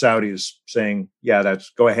the Saudis saying, "Yeah,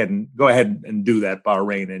 go ahead and do that,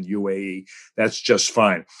 Bahrain and UAE. That's just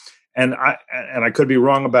fine." And I could be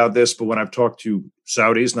wrong about this, but when I've talked to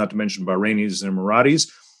Saudis, not to mention Bahrainis and Emiratis,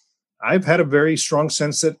 I've had a very strong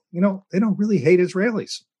sense that, they don't really hate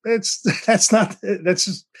Israelis. They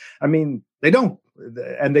don't.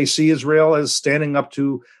 And they see Israel as standing up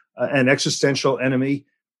to an existential enemy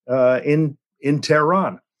in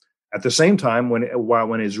Tehran. At the same time, when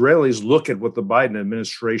Israelis look at what the Biden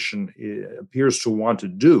administration appears to want to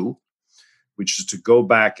do, which is to go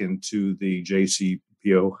back into the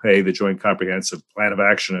JCPOA, the Joint Comprehensive Plan of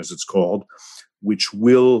Action, as it's called, which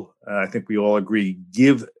will, I think we all agree,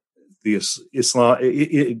 give it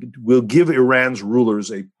will give Iran's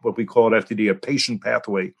rulers what we call at FDD a patient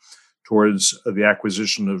pathway towards the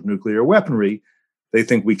acquisition of nuclear weaponry. They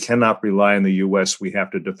think we cannot rely on the U.S. We have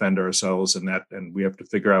to defend ourselves, and we have to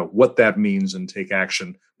figure out what that means and take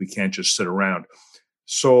action. We can't just sit around.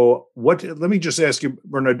 So, let me just ask you,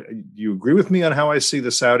 Bernard, do you agree with me on how I see the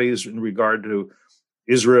Saudis in regard to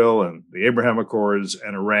Israel and the Abraham Accords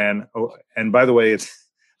and Iran? Oh, and by the way,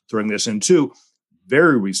 throwing this in too,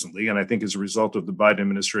 very recently, and I think as a result of the Biden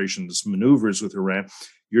administration's maneuvers with Iran,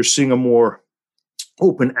 you're seeing a more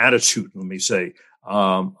open attitude, let me say,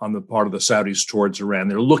 on the part of the Saudis towards Iran.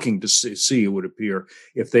 They're looking to see, it would appear,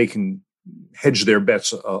 if they can hedge their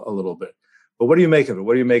bets a little bit. But what do you make of it?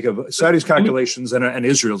 What do you make of Saudi's calculations and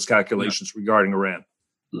Israel's calculations regarding Iran?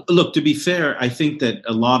 Look, to be fair, I think that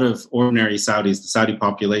a lot of ordinary Saudis, the Saudi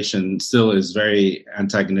population, still is very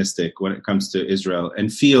antagonistic when it comes to Israel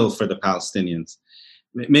and feel for the Palestinians.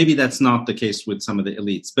 Maybe that's not the case with some of the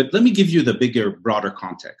elites. But let me give you the bigger, broader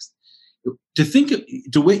context.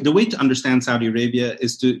 The way to understand Saudi Arabia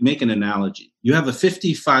is to make an analogy. You have a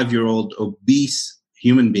 55-year-old obese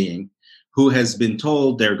human being who has been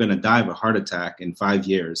told they're going to die of a heart attack in 5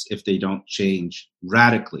 years if they don't change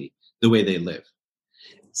radically the way they live.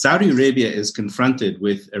 Saudi Arabia is confronted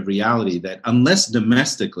with a reality that unless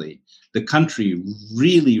domestically the country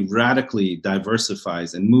really radically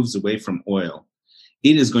diversifies and moves away from oil,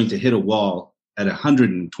 it is going to hit a wall at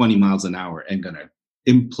 120 miles an hour and going to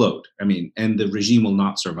implode. And the regime will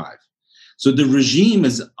not survive. So the regime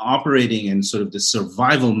is operating in sort of the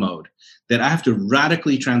survival mode that I have to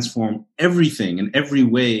radically transform everything and every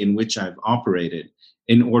way in which I've operated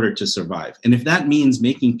in order to survive. And if that means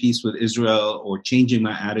making peace with Israel or changing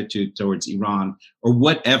my attitude towards Iran or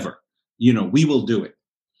whatever, we will do it.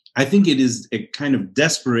 I think it is a kind of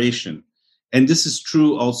desperation. And this is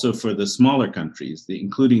true also for the smaller countries,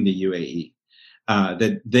 including the UAE,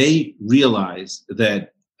 that they realize that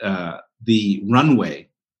the runway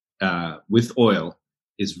with oil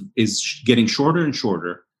is getting shorter and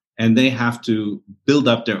shorter, and they have to build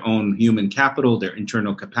up their own human capital, their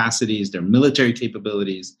internal capacities, their military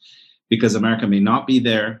capabilities, because America may not be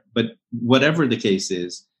there. But whatever the case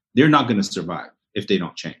is, they're not going to survive if they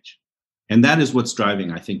don't change. And that is what's driving,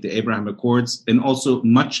 I think, the Abraham Accords and also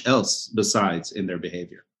much else besides in their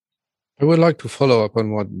behavior. I would like to follow up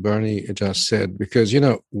on what Bernie just said, because,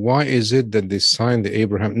 why is it that they signed the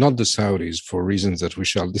Abraham, not the Saudis, for reasons that we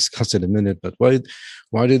shall discuss in a minute, but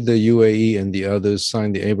why did the UAE and the others sign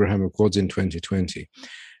the Abraham Accords in 2020?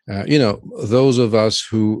 Those of us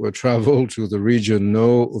who travel to the region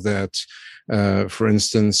know that, for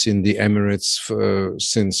instance, in the Emirates,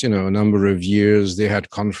 since, a number of years, they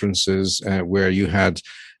had conferences where you had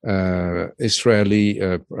Israeli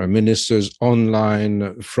ministers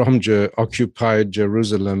online from occupied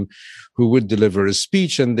Jerusalem who would deliver a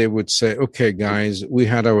speech, and they would say, okay, guys, we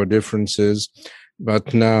had our differences,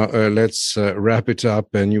 but now let's wrap it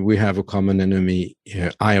up, and we have a common enemy,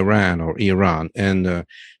 Iran or Iran. And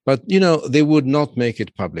but they would not make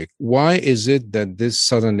it public. Why is it that this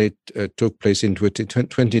suddenly took place in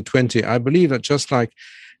 2020? I believe that, just like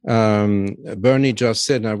Bernie just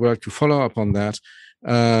said, and I would like to follow up on that,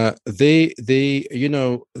 they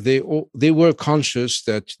were conscious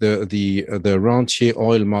that the rentier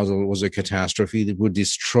oil model was a catastrophe. It would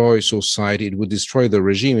destroy society. It would destroy the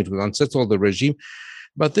regime. It would unsettle the regime.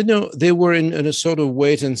 But they were in a sort of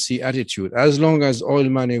wait and see attitude. As long as oil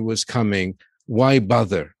money was coming, why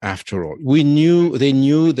bother? After all, they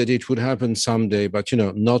knew that it would happen someday, but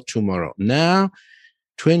not tomorrow. Now,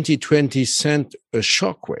 2020 sent a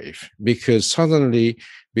shockwave, because suddenly,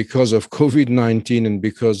 because of COVID-19 and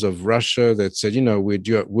because of Russia that said,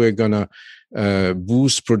 we're going to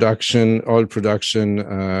boost oil production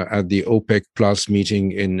at the OPEC Plus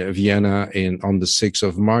meeting in Vienna on the 6th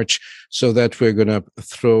of March, so that we're going to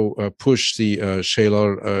push the shale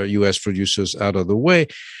oil U.S. producers out of the way.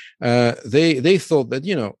 They thought that,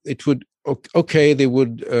 it would,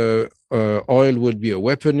 oil would be a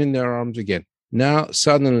weapon in their arms again. Now,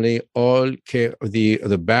 suddenly,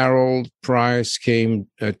 the barrel price came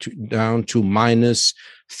down to minus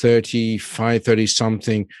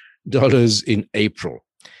 $30-something in April.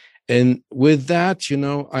 And with that,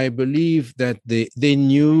 I believe that they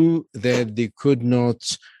knew that they could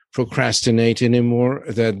not procrastinate anymore,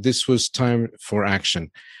 that this was time for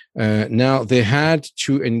action. Now, they had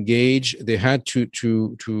to engage, they had to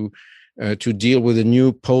deal with a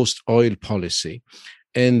new post-oil policy.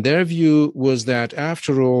 And their view was that,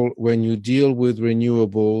 after all, when you deal with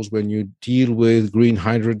renewables, when you deal with green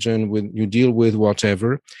hydrogen, when you deal with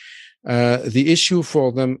whatever, the issue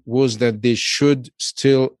for them was that they should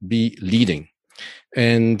still be leading,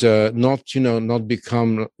 and not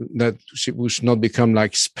become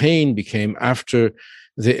like Spain became after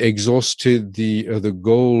they exhausted the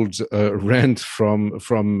gold rent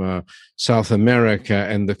from South America,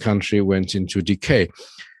 and the country went into decay.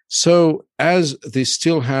 So, as they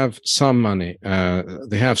still have some money,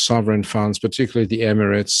 they have sovereign funds, particularly the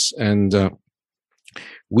Emirates, and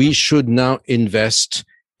we should now invest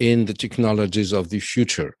in the technologies of the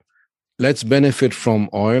future. Let's benefit from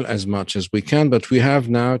oil as much as we can, but we have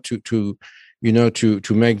now to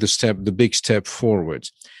make the big step forward.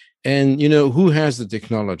 And who has the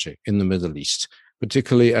technology in the Middle East?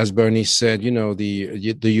 Particularly, as Bernie said,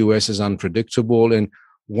 the U.S. is unpredictable, and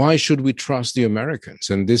why should we trust the Americans?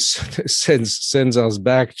 And this sends us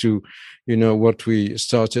back to, what we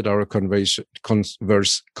started our conversation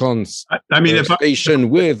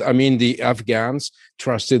with. The Afghans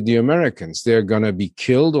trusted the Americans. They're going to be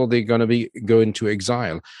killed, or they're going to go into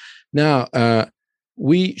exile. Now,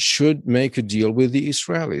 we should make a deal with the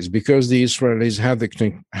Israelis, because the Israelis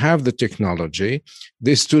have the technology.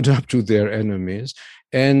 They stood up to their enemies,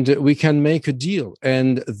 and we can make a deal.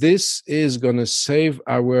 And this is going to save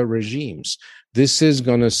our regimes. This is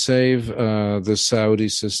going to save the Saudi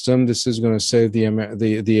system. This is going to save the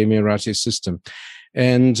Emirati system.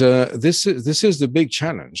 And this is the big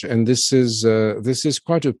challenge. And this is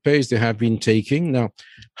quite a pace they have been taking. Now,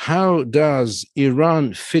 how does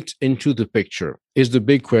Iran fit into the picture is the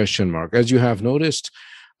big question mark. As you have noticed,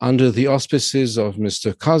 under the auspices of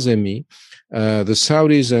Mr. Kazemi, the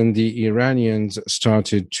Saudis and the Iranians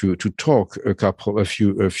started to talk a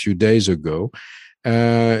few days ago.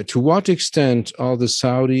 To what extent are the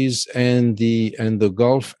Saudis and the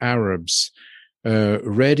Gulf Arabs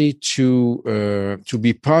ready to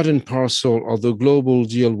be part and parcel of the global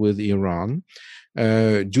deal with Iran?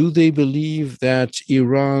 Do they believe that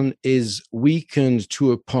Iran is weakened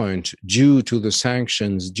to a point due to the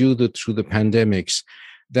sanctions, due to the pandemics,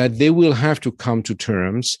 that they will have to come to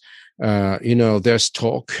terms? There's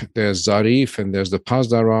talk, there's Zarif, and there's the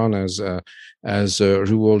Pasdaran, as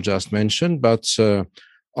Ruol just mentioned, but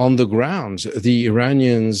on the ground, the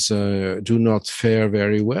Iranians do not fare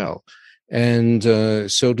very well. And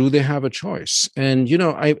so do they have a choice? And,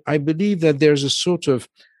 I believe that there's a sort of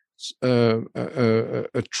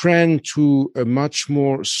a trend to a much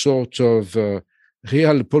more sort of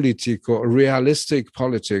realpolitik or realistic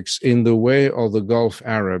politics in the way of the Gulf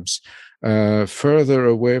Arabs, further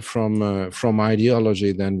away from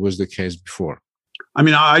ideology than was the case before. I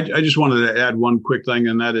mean, I just wanted to add one quick thing,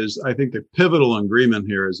 and that is, I think the pivotal agreement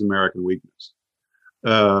here is American weakness.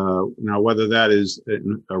 Now, whether that is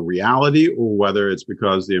a reality or whether it's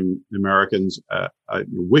because the Americans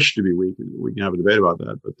wish to be weak, we can have a debate about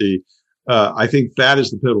that. But I think that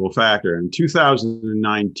is the pivotal factor. In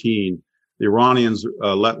 2019, the Iranians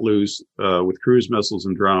let loose with cruise missiles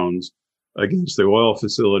and drones against the oil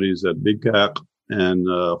facilities at Bikak and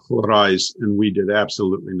Khorais, and we did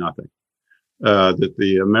absolutely nothing. That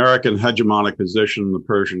the American hegemonic position in the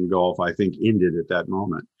Persian Gulf, I think, ended at that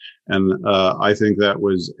moment. And I think that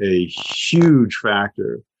was a huge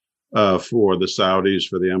factor for the Saudis,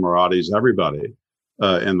 for the Emiratis, everybody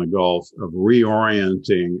in the Gulf, of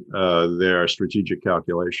reorienting their strategic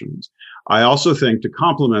calculations. I also think, to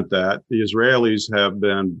complement that, the Israelis have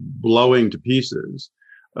been blowing to pieces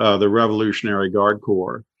the Revolutionary Guard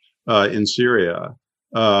Corps in Syria.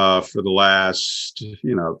 For the last,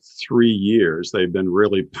 3 years, they've been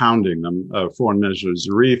really pounding them. Foreign Minister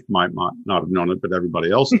Zarif might not have known it, but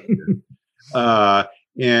everybody else did.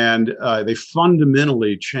 And they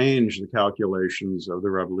fundamentally changed the calculations of the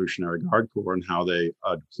Revolutionary Guard Corps and how they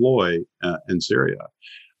deploy in Syria.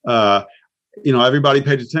 Everybody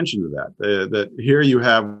paid attention to that. That here you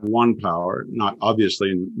have one power, not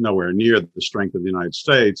obviously nowhere near the strength of the United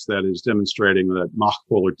States, that is demonstrating that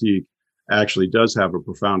Machtpolitik actually does have a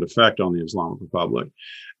profound effect on the Islamic Republic.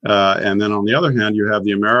 And then on the other hand, you have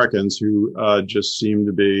the Americans who just seem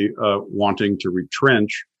to be wanting to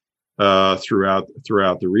retrench throughout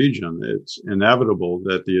the region. It's inevitable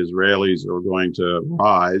that the Israelis are going to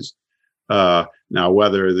rise. Now,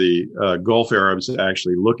 whether the Gulf Arabs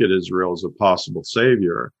actually look at Israel as a possible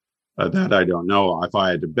savior, that I don't know. If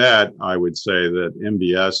I had to bet, I would say that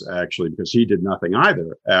MBS actually, because he did nothing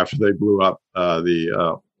either after they blew up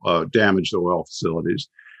damaged oil facilities,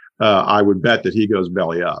 I would bet that he goes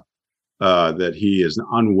belly up, that he is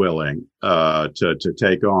unwilling to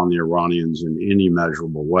take on the Iranians in any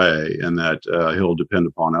measurable way, and that he'll depend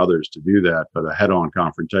upon others to do that. But a head-on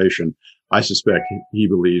confrontation, I suspect he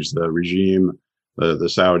believes the regime, the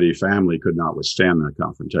Saudi family, could not withstand that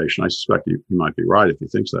confrontation. I suspect he might be right if he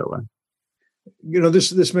thinks that way.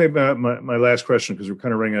 This may be my last question, because we're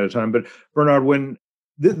kind of running out of time. But Bernard, when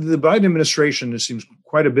the Biden administration seems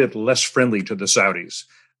quite a bit less friendly to the Saudis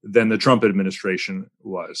than the Trump administration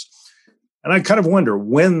was. And I kind of wonder,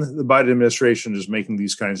 when the Biden administration is making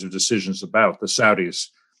these kinds of decisions about the Saudis,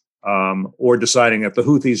 or deciding that the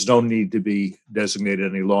Houthis don't need to be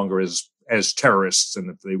designated any longer as terrorists,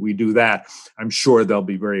 and if we do that, I'm sure they'll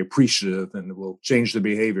be very appreciative and will change the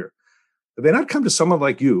behavior. But they not come to someone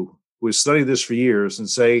like you, who has studied this for years, and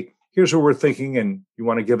say, here's what we're thinking, and you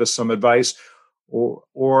want to give us some advice? Or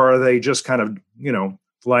are they just kind of,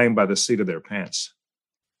 flying by the seat of their pants?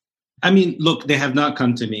 I mean, look, they have not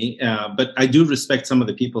come to me, but I do respect some of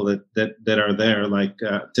the people that are there, like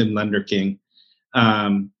Tim Lenderking.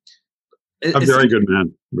 A very good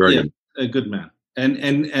man. Very good. A good man.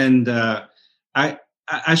 And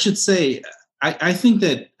I should say, I think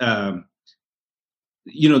that,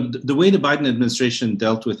 the way the Biden administration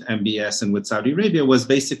dealt with MBS and with Saudi Arabia was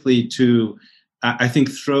basically to, I think,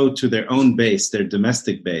 throw to their own base, their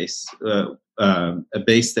domestic base, a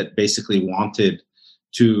base that basically wanted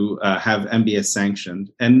to have MBS sanctioned,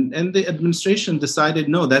 and the administration decided,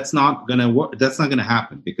 no, that's not going to work. That's not going to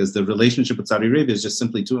happen, because the relationship with Saudi Arabia is just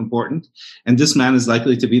simply too important, and this man is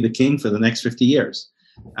likely to be the king for the next 50 years,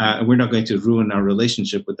 and we're not going to ruin our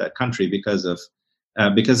relationship with that country because of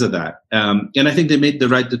that. And I think they made the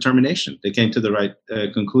right determination. They came to the right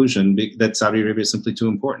conclusion that Saudi Arabia is simply too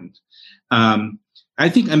important. I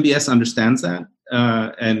think MBS understands that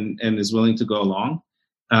and is willing to go along.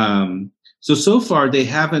 So far, they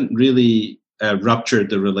haven't really ruptured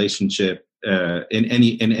the relationship in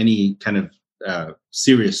any kind of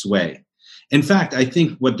serious way. In fact, I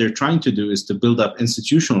think what they're trying to do is to build up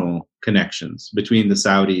institutional connections between the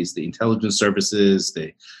Saudis, the intelligence services,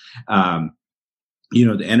 the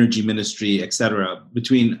energy ministry, et cetera,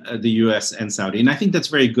 between the U.S. and Saudi. And I think that's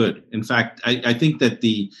very good. In fact, I think that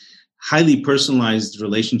the highly personalized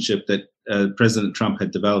relationship that President Trump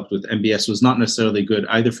had developed with MBS was not necessarily good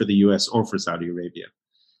either for the U.S. or for Saudi Arabia.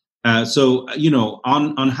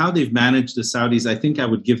 On how they've managed the Saudis, I think I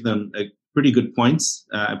would give them pretty good points,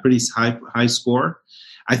 a pretty high score.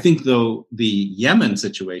 I think, though, the Yemen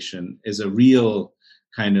situation is a real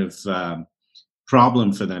kind of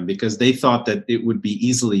problem for them, because they thought that it would be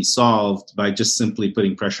easily solved by just simply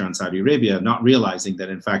putting pressure on Saudi Arabia, not realizing that,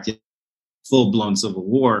 in fact, full-blown civil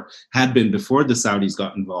war had been before the Saudis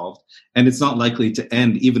got involved, and it's not likely to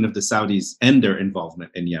end even if the Saudis end their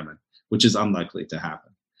involvement in Yemen, which is unlikely to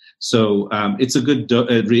happen. So it's a good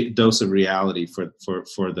dose of reality for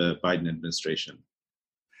the Biden administration.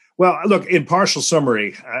 Well, look, in partial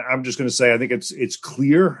summary, I'm just going to say I think it's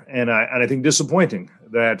clear and I think disappointing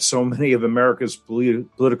that so many of America's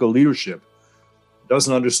political leadership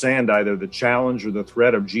doesn't understand either the challenge or the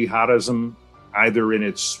threat of jihadism, either in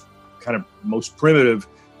its kind of most primitive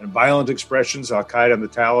and violent expressions, Al-Qaeda and the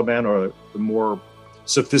Taliban, or the more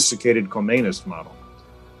sophisticated Khomeinist model.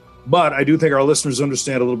 But I do think our listeners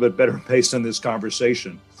understand a little bit better based on this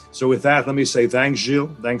conversation. So with that, let me say thanks,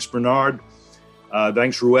 Gilles. Thanks, Bernard.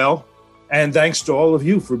 Thanks, Ruel. And thanks to all of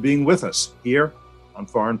you for being with us here on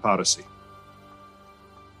Foreign Policy.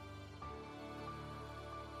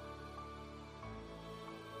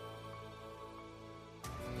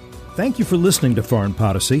 Thank you for listening to Foreign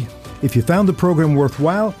Policy. If you found the program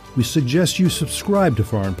worthwhile, we suggest you subscribe to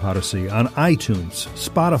Foreign Policy on iTunes,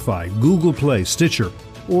 Spotify, Google Play, Stitcher,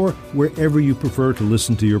 or wherever you prefer to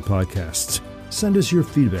listen to your podcasts. Send us your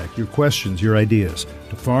feedback, your questions, your ideas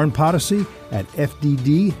to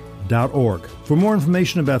foreignpolicy@fdd.org. For more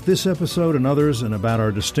information about this episode and others, and about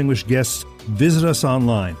our distinguished guests, visit us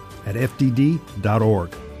online at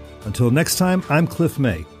fdd.org. Until next time, I'm Cliff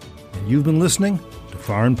May, and you've been listening to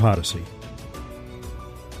Foreign Policy.